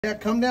Yeah,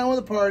 come down with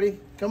a party.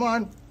 Come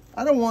on.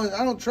 I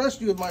don't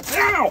trust you with my...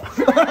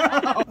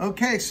 Ow!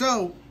 Okay,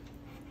 so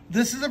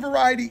this is a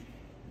variety.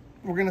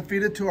 We're gonna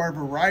feed it to our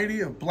variety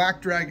of black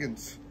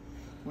dragons.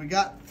 We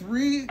got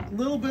 3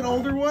 little bit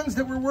older ones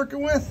that we're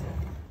working with.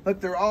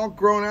 Look, they're all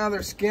growing out of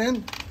their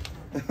skin.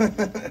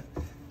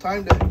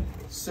 Time to,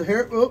 so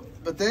here,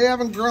 but they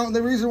haven't grown.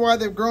 The reason why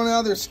they've grown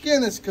out of their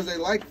skin is because they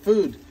like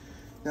food.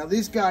 Now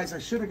these guys, I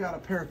should have got a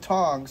pair of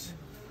tongs.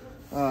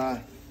 I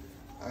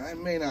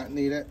may not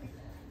need it,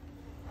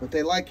 but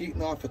they like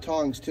eating off of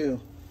tongs too.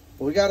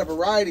 Well, we got a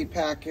variety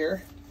pack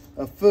here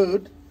of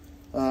food.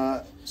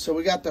 So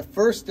we got the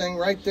first thing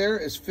right there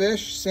is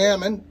fish,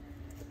 salmon.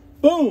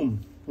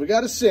 Boom, we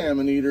got a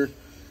salmon eater.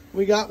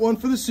 We got one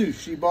for the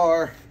sushi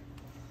bar.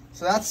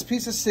 So that's a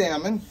piece of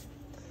salmon.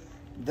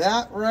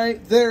 That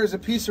right there is a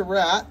piece of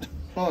rat.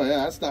 Oh yeah,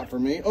 that's not for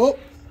me. Oh,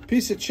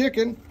 piece of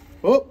chicken.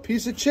 Oh,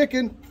 piece of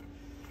chicken.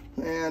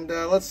 And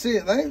let's see,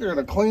 I think they're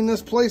gonna clean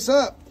this place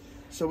up.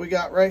 So we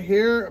got right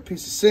here a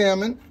piece of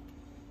salmon,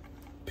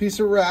 piece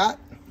of rat.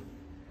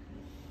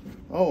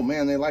 Oh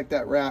man, they like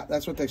that rat.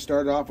 That's what they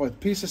started off with.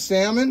 Piece of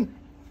salmon,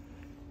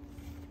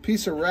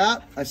 piece of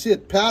rat. I see a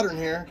pattern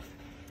here.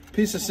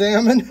 Piece of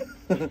salmon,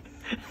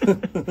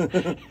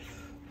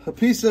 a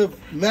piece of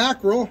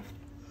mackerel.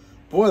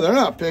 Boy, they're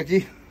not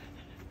picky.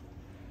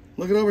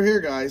 Look it over here,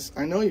 guys.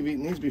 I know you've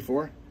eaten these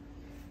before.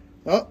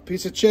 Oh,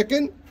 piece of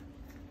chicken.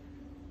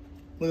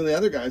 Look at the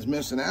other guys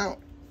missing out.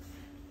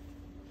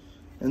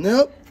 And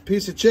then,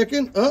 piece of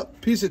chicken. Oh,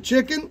 piece of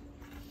chicken.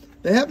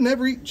 They have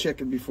never eaten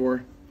chicken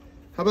before.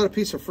 How about a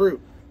piece of fruit?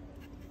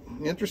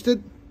 You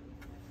interested?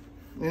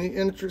 Any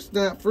interest in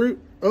that fruit?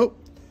 Oh,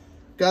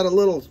 got a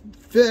little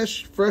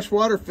fish,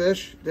 freshwater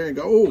fish. There you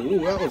go. Oh,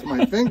 that was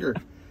my finger.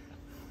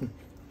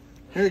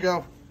 Here you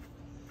go.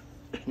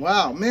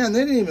 Wow, man,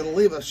 they didn't even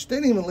leave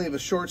a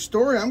short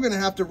story. I'm gonna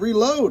have to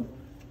reload.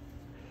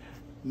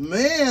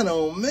 Man,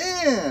 oh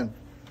man.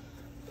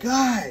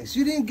 Guys,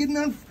 you didn't get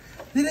none.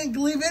 They didn't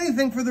leave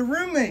anything for the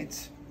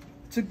roommates.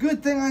 It's a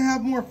good thing I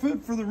have more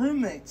food for the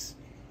roommates.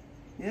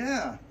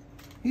 Yeah.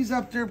 He's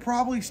up there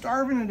probably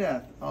starving to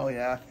death. Oh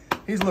yeah.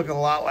 He's looking a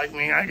lot like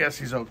me. I guess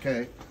he's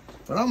okay.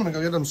 But I'm gonna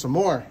go get him some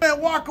more. Man,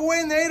 walk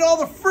away and they ate all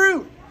the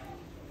fruit.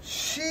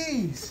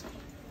 Jeez.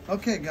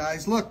 Okay,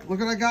 guys, look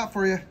what I got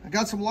for you. I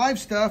got some live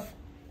stuff.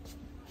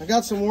 I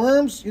got some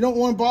worms. You don't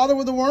want to bother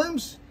with the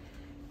worms?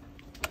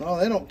 Oh,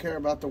 they don't care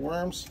about the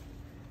worms.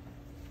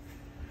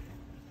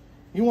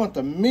 You want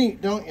the meat,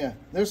 don't you?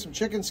 There's some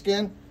chicken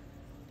skin.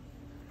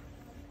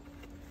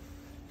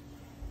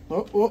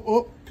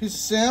 Oh, piece of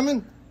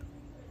salmon.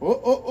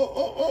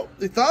 Oh.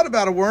 They thought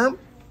about a worm.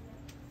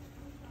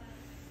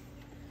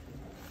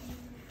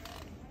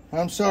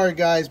 I'm sorry,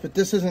 guys, but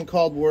this isn't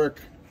called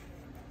work.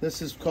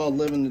 This is called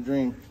living the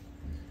dream.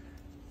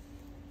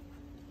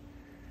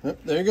 Oh,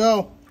 there you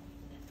go.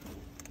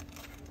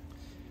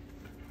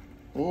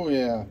 Oh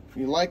yeah,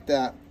 you like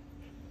that.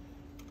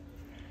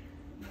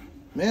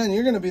 Man,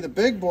 you're gonna be the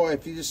big boy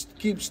if you just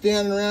keep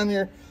standing around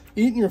here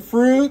eating your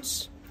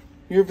fruits,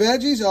 your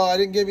veggies. Oh, I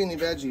didn't give you any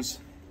veggies.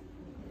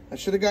 I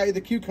should have got you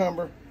the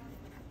cucumber.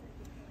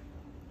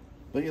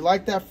 But you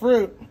like that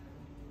fruit.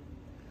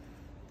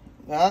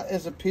 That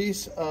is a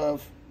piece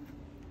of,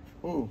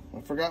 ooh,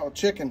 I forgot what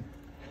chicken.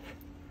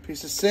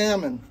 Piece of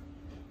salmon.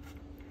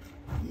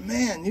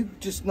 Man, you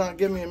just not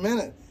give me a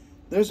minute.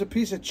 There's a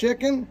piece of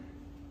chicken.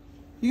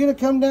 You gonna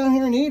come down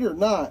here and eat or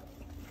not?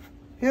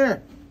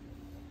 Here.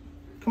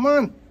 Come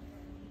on.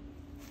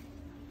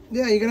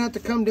 Yeah, you're gonna have to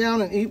come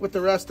down and eat with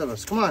the rest of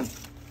us. Come on.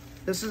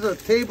 This is a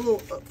table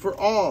for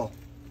all.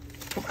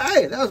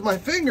 Hey, that was my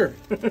finger.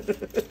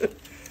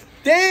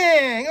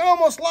 Dang, I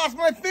almost lost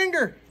my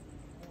finger.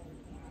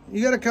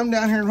 You gotta come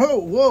down here and,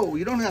 whoa,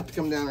 you don't have to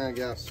come down here, I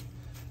guess.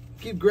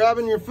 Keep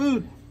grabbing your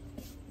food.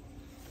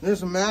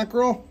 There's a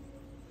mackerel.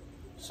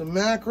 Some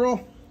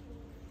mackerel.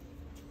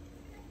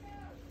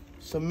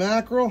 Some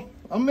mackerel.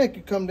 I'll make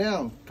you come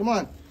down. Come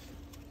on.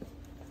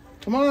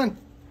 Come on.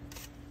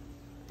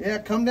 Yeah,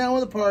 come down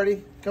with a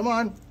party. Come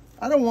on.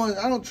 I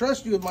don't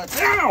trust you with my...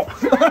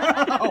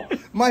 Ow!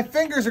 My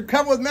fingers are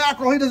covered with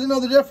mackerel. He doesn't know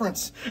the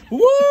difference.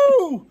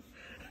 Woo!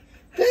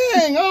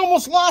 Dang, I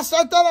almost lost.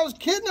 I thought I was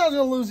kidding. I was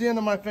going to lose the end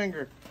of my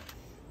finger.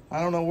 I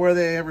don't know where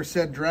they ever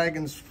said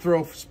dragons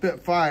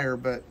spit fire,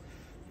 but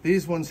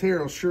these ones here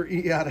will sure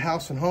eat you out of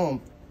house and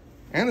home.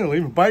 And it'll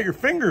even bite your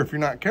finger if you're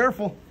not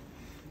careful.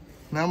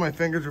 Now my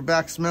fingers are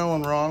back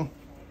smelling wrong.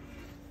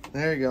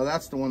 There you go.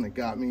 That's the one that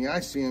got me. I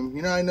see him.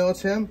 You know how I know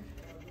it's him?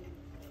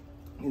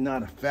 He's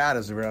not as fat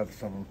as the rest of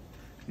them.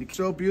 They're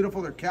so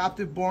beautiful. They're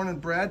captive born and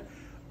bred.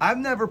 I've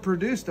never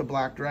produced a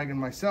black dragon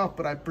myself,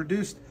 but I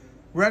produced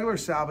regular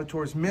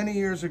Salvatores many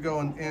years ago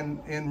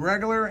in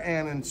regular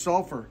and in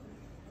sulfur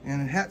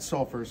and in het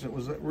sulfurs. It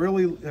was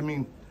really, I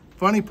mean,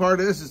 funny part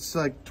is it's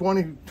like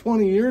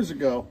 20 years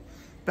ago,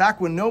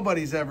 back when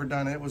nobody's ever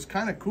done it. It was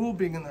kind of cool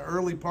being in the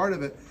early part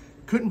of it.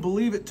 Couldn't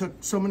believe it took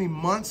so many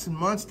months and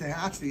months to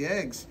hatch the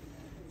eggs.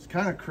 It's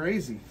kind of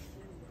crazy.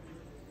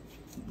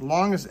 The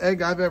longest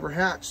egg I've ever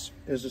hatched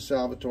is a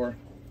Salvatore.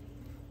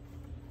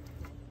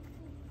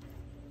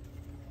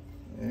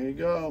 you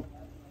go.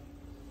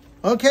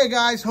 Okay,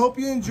 guys, hope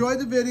you enjoyed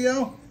the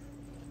video.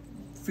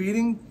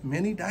 Feeding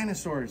mini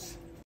dinosaurs.